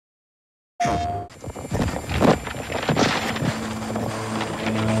This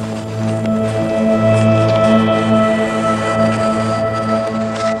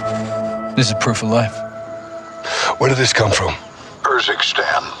is proof of life. Where did this come from?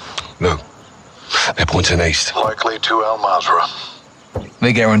 Urzikstan. No. They're pointing east. Likely to Al-Mazrah.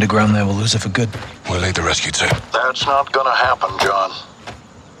 They get her underground there, we'll lose her for good. We'll lead the rescue team. That's not gonna happen, John.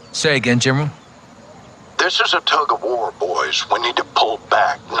 Say again, General. This is a tug of war, boys. We need to pull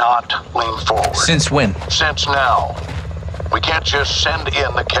back, not lean forward. Since when? Since now. We can't just send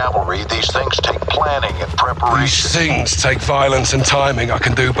in the cavalry. These things take planning and preparation. These things take violence and timing. I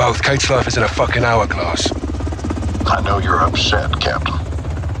can do both. Kate's life is in a fucking hourglass. I know you're upset, Captain.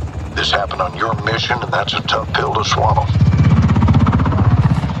 This happened on your mission, and that's a tough pill to swallow.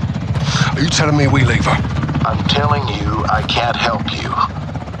 Are you telling me we leave her? I'm telling you I can't help you,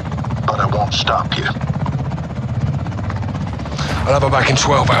 but I won't stop you. I'll have her back in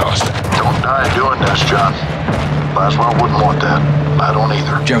 12 hours. Don't die doing this, John. Laswell wouldn't want that. I don't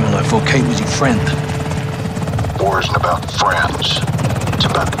either. General, I thought Kate was your friend. War isn't about friends. It's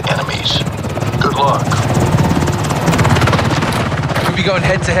about enemies. Good luck. We'll be going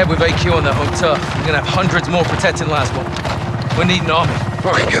head-to-head with AQ on that hotel. We're gonna have hundreds more protecting Laswell. We need an army.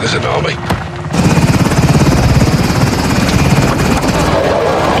 I can get us an army.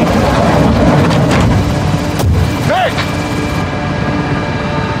 Nick!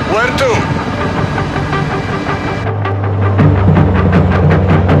 Where to?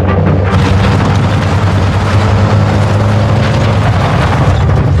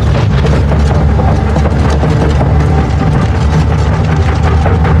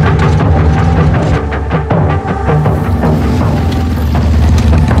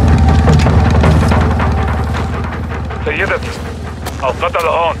 القتلة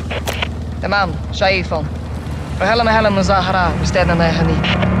هون. تمام شايفهم. وهلا مهلا مظاهرة واستعدنا يا هني.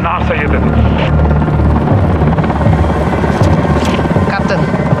 نعم سيدتي. Captain,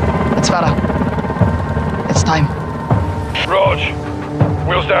 it's Farah. It's time. Rog,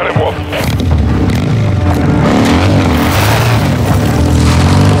 wheels down and walk.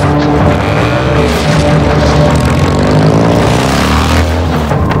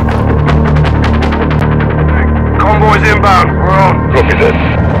 Convoy's inbound. We're on. Copy that.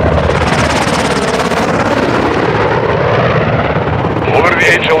 Over the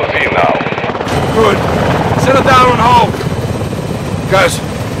HLZ now. Good. Settle down and hold. Guys,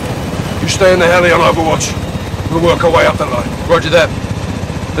 you stay in the heli on Overwatch. We'll work our way up the line. Roger that.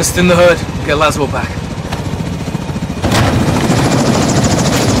 Let's thin the herd, get Laswell back.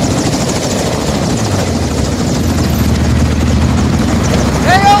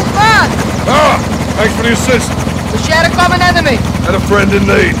 Hey, old man! Ah! Thanks for the assist. We share a common enemy. And a friend in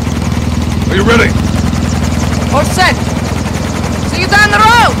need. Are you ready? All set. See you down the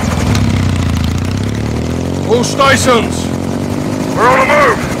road. All stations. We're on the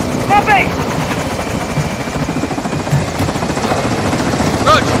move. Copy.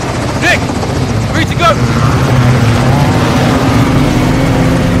 Rog! Nick! Free to go!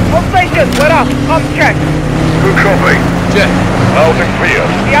 All stations, we're up. Come check. Good copy. Jet. Housing clear.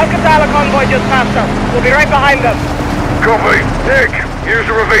 The Al-Qatala convoy just passed us. We'll be right behind them. Copy. Nick, use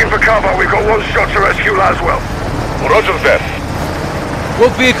the ravine for cover. We've got one shot to rescue Laswell. Roger that.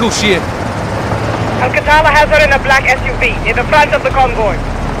 What vehicle's she in? Al-Qatala has her in a black SUV, in the front of the convoy.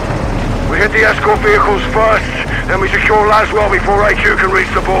 We hit the escort vehicles first, then we secure Laswell before AQ can reach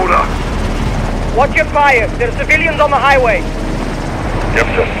the border. Watch your fire. There are civilians on the highway.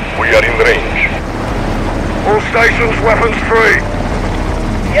 Captain, we are in range. All stations, weapons free.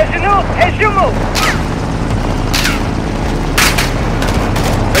 Yes, you know. Hey, Shumu.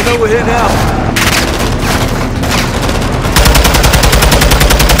 They know we're here now.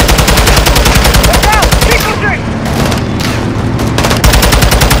 Look out! People drink!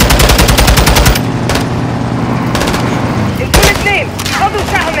 It's his name. How do you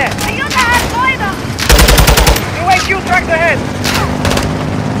shot him there? New AQ tracks ahead.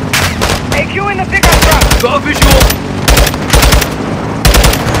 AQ in the pickup truck. Got a visual.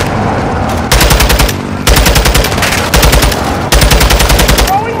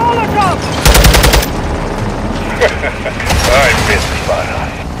 Throwing Molotov. I missed fire.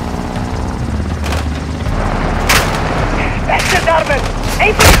 That's the Darman.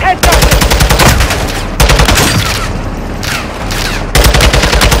 Aim for his head, Sergeant.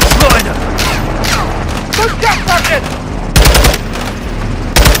 Slider. Good shot, Sergeant.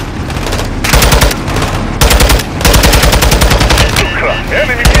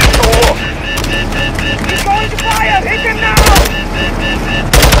 Enemy missile off. He's going to fire. Hit him now.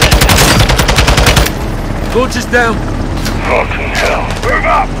 Launch is down. Fucking hell. Move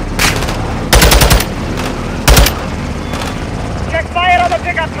up.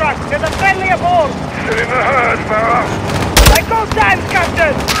 contact! There's a friendly aboard! Still in the herd, Farah. Like go times,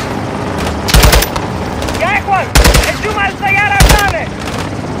 Captain! يا إخوان هجوم على السيارة الثانية!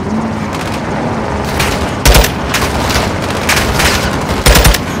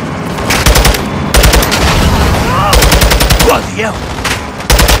 Bloody hell!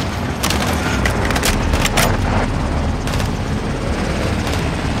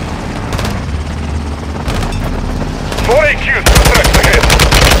 More AQs to the tracks ahead.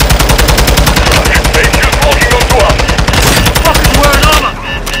 AQs walking onto us. Fuckers wearing armor!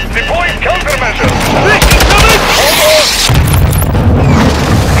 Deploying countermeasures. Nick, coming! Hold on!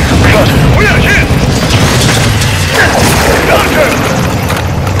 God, we are hit! Sergeant!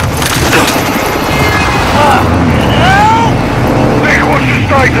 Nick, what's the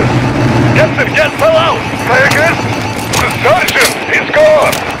status? Captain, gas fell out. Say again? The sergeant is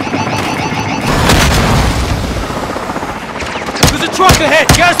gone. There's a truck ahead!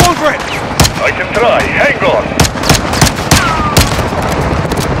 Gas over it! I can try. Hang on.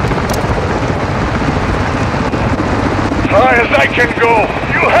 High as I can go.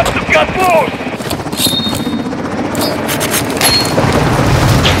 You have to cut loose.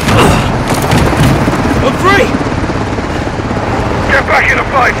 I'm free! Get back in the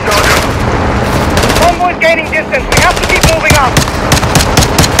fight, Sergeant. Convoy's gaining distance. We have to keep moving up.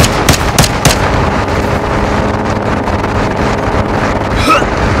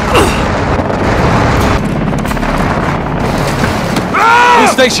 All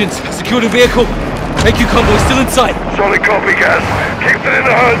stations, secure the vehicle. AQ convoy still in sight. Solid copy, Gaz. Keep it in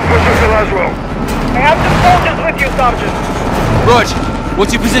the herd. Push us to Laswell. I have some soldiers with you, Sergeant. Rog,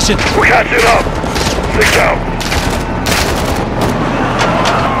 what's your position? We're catching up. 6 out.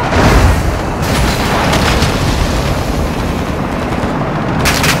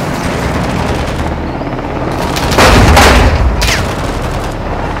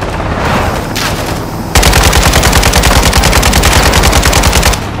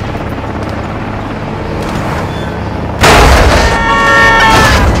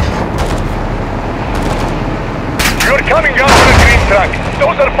 Coming out on the green truck.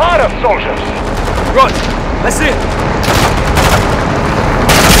 Those are Farah soldiers. Rog, that's it.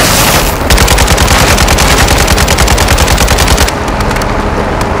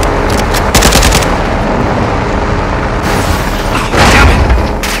 Damn it!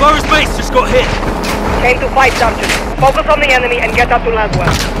 Farah's base just got hit. Came to fight, Sergeant. Focus on the enemy and get up to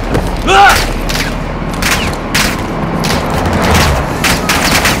Laswell. Ah!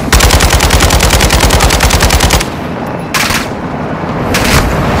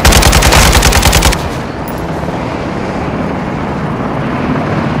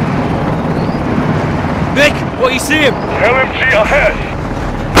 Nick, what you see him? LMG ahead.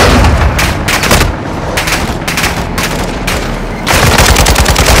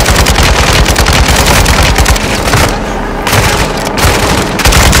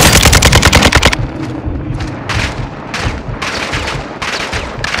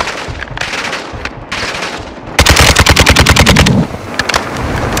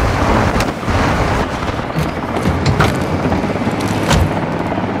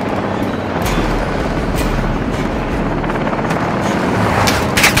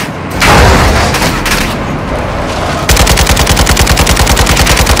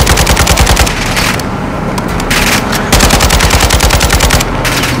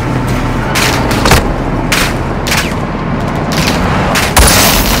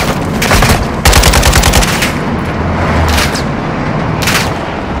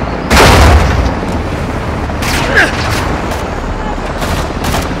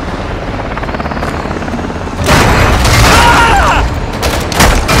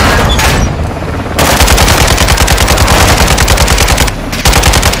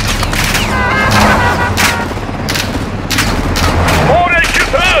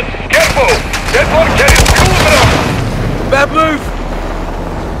 Bad move!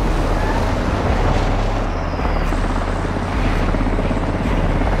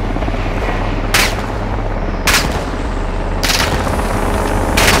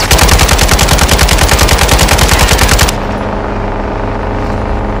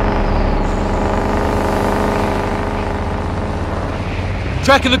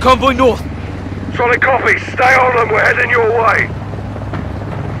 Tracking the convoy north. Solid copy. Stay on them. We're heading your way.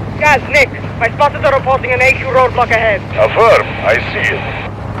 Gaz, Nick, my spotters are reporting an AQ roadblock ahead. Affirm. I see it.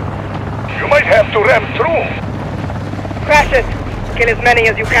 You might have to ram through. Crash it. Kill as many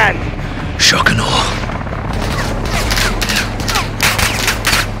as you can. Shock and awe.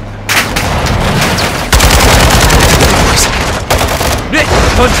 Nick,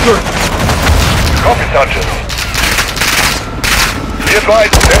 punch through. Copy, Sergeant. Be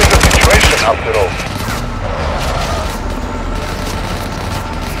advised, there is a situation after all.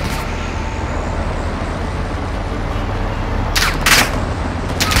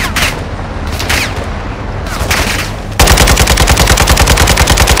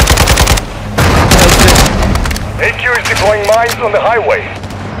 AQ is deploying mines on the highway.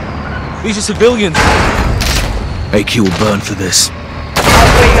 These are civilians. AQ will burn for this.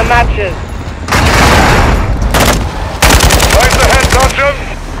 I'll bring the matches. Time's ahead, Sergeant.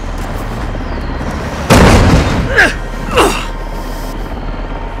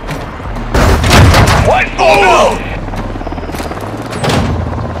 Why so low?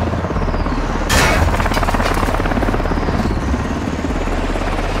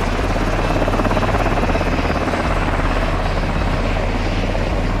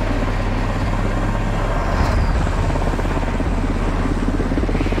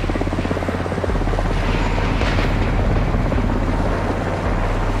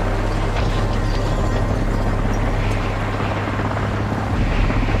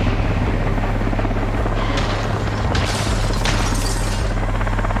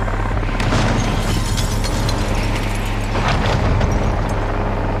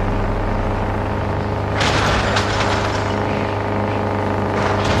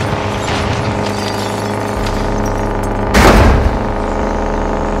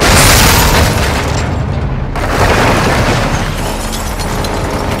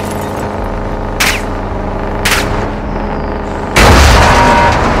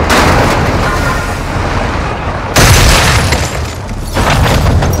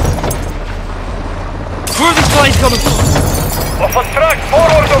 Where are these planes coming from? Off a track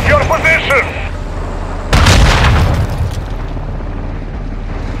forward of your position.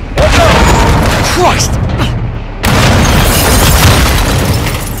 Watch out! Christ!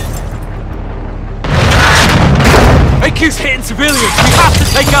 AQ's hitting civilians. We have to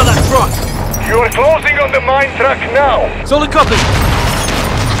take out that truck. You are closing on the mine track now. Solid copy.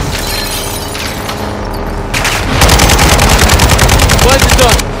 Flags are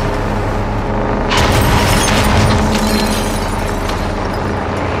done.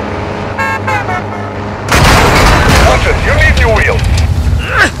 Sergeant, you leave your wheel.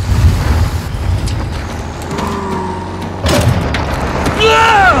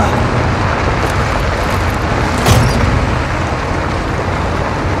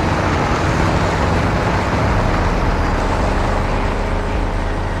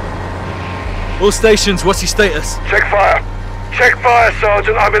 All stations, what's your status? Check fire. Check fire,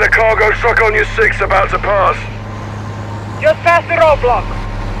 Sergeant. I'm in a cargo truck on your 6 about to pass. Just past the roadblock.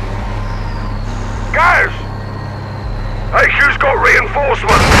 Guys! HQ's got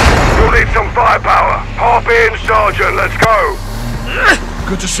reinforcements. You'll need some firepower. Hop in, Sergeant. Let's go.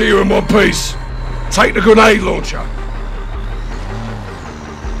 Good to see you in one piece. Take the grenade launcher.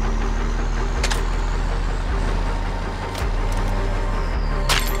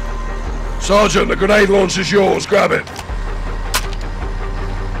 Sergeant, the grenade launcher's yours. Grab it.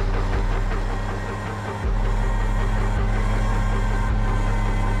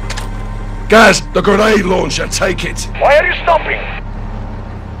 Gaz, the grenade launcher. Take it. Why are you stopping?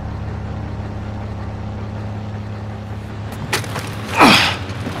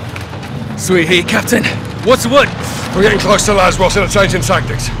 Sweet heat, Captain. What's the word? We're getting close to Laswell's and a change in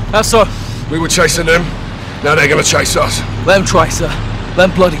tactics. How so? We were chasing them. Now they're gonna chase us. Let them try, sir. Let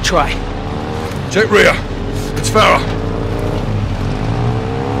them bloody try. Check rear. It's Farah.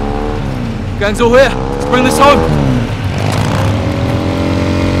 Gang's all here. Let's bring this home.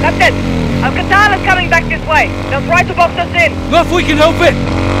 Captain, Al-Qatala's coming back this way. They'll try to box us in. Not if we can help it.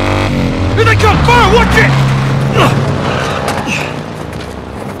 Here they come! Fire! Watch it!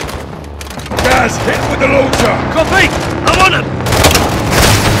 Gaz, hit with the launcher. Copy! I'm on him!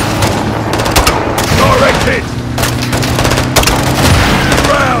 Direct hit.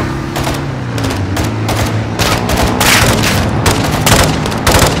 Round.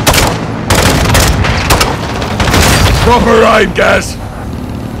 Proper aim, Gaz.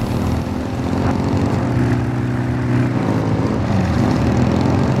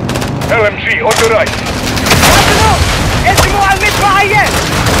 LMG on the right. اسمه على المدفعيات.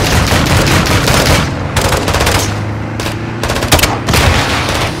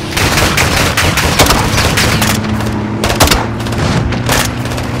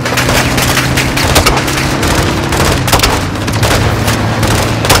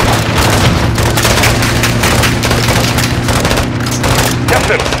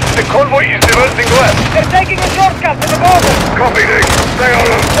 Captain, the convoy is diverting left. They're taking a shortcut to the border. Copy, Nick. Stay on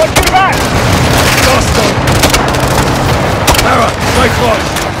them. Watch your back. Gusto. Farah, stay close.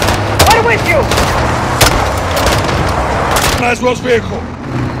 We're with you. Maswell's vehicle.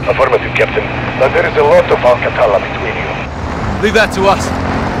 Affirmative, Captain. But there is a lot of Al-Qatala between you. Leave that to us.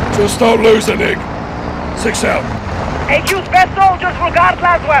 Just don't lose it, Nick. 6 out. AQ's best soldiers will guard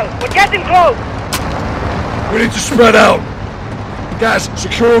Laswell. We're getting close. We need to spread out. Guys,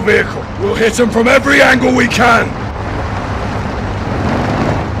 secure a vehicle. We'll hit them from every angle we can.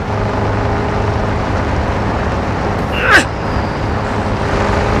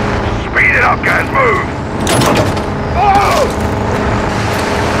 Speed it up, guys. Move. Oh!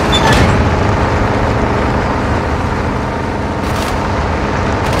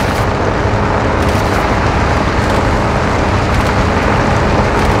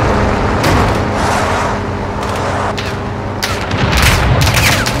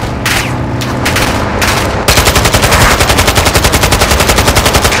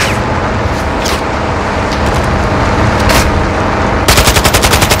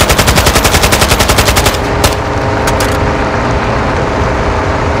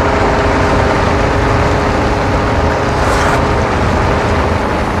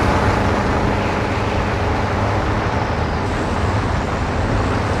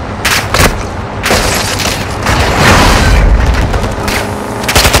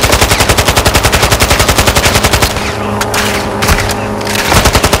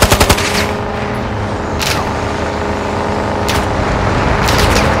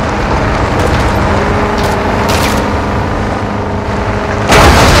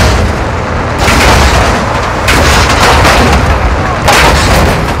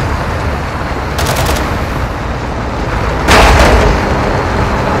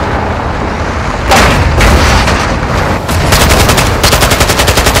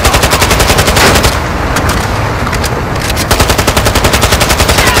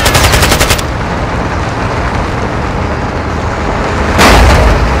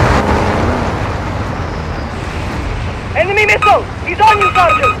 Enemy missile! He's on you,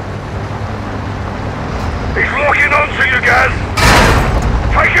 Sergeant! He's locking onto you, guys.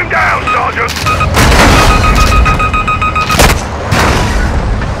 Take him down, Sergeant.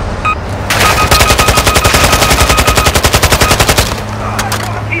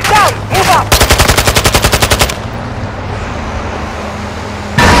 He's down! Move up!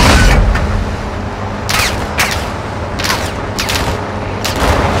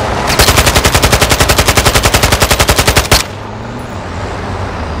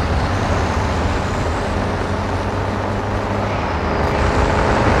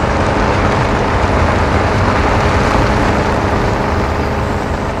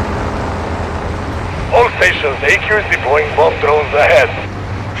 All stations, AQ is deploying bomb drones ahead.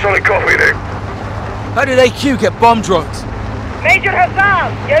 Solid copy, Nick. How did AQ get bomb drones? Major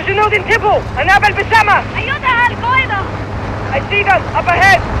Hassan! يا جنود انتبهوا! أنابل بالسما! أيدها القاعدة! I see them! Up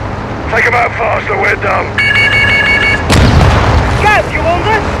ahead! Take him out faster, we're done. Gaz, you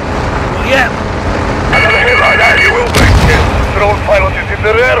wounded? Well, yeah. Another hit like that, you will be. Yes, drone pilot is in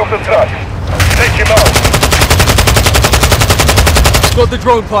the rear of the truck. Take him out. Got the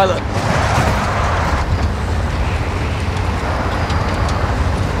drone pilot.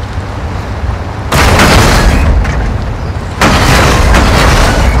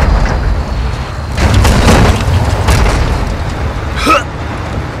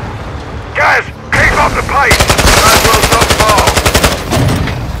 Guys, keep up the pace. Maswell's not far.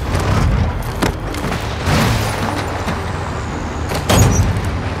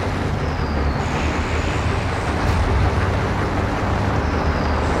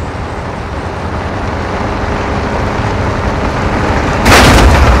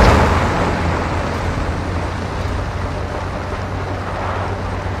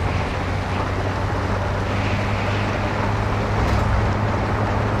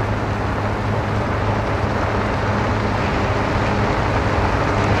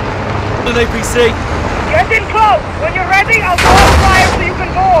 An APC. Get in close! When you're ready, I'll go on fire so you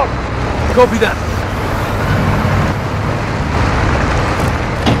can board! Copy that.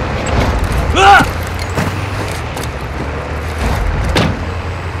 Ah!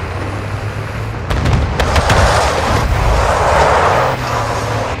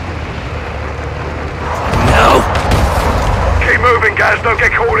 No. Keep moving, guys. Don't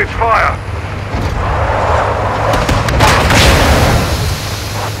get caught in its fire.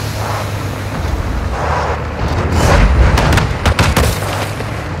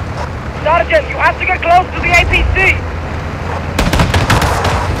 Sergeant, you have to get close to the APC!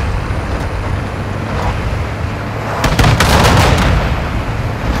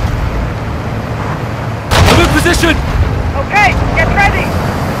 I'm in position. Okay, get ready!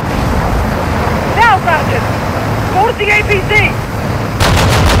 Now, Sergeant! Go to the APC!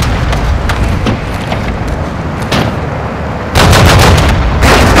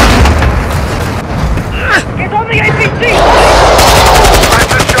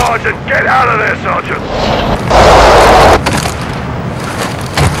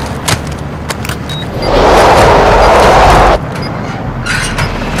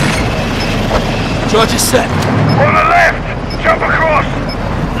 Charge is set. On the left! Jump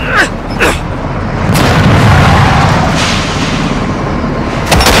across!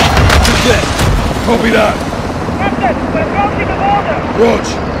 There. Copy that. Captain, we're approaching the border. Rog.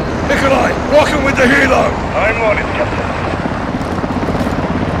 Nikolai, rocking with the helo. I'm on it, Captain.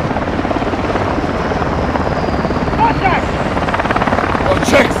 Contact! On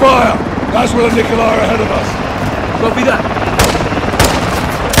check fire. That's where the Nikolai are ahead of us. Copy that.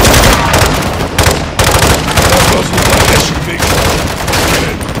 That doesn't look like SUV. Get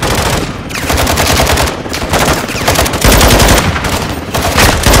in.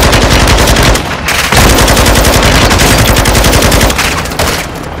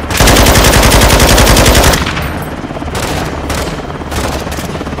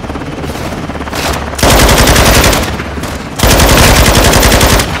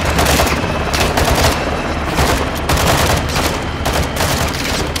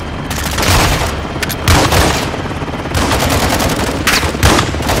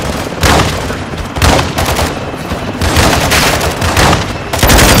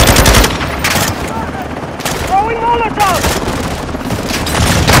 Throwing Molotov!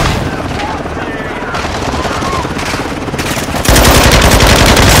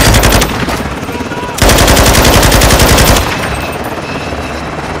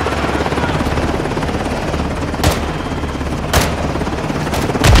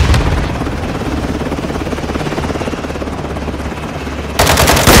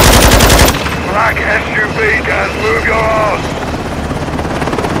 Black SUV, guys, move your arse!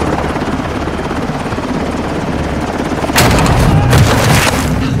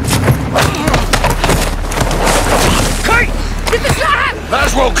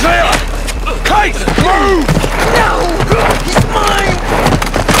 Laswell, clear! Kate, move! No! He's mine!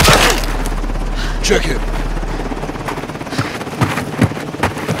 Check it.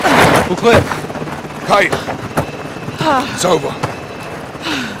 We're clear. Kate. It's over.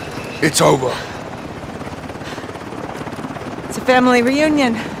 It's over. It's a family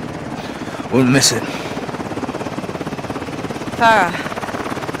reunion. Won't miss it. Farah,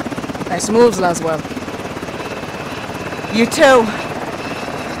 Nice moves, Laswell. you too.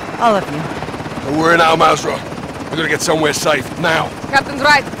 All of you. We're in Al-Mazrah. We're gonna get somewhere safe, now. Captain's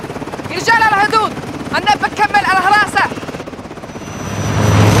right. رجال على الحدود. أنا بكمل على الهراسة.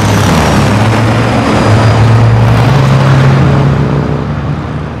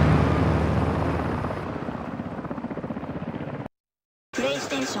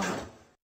 PlayStation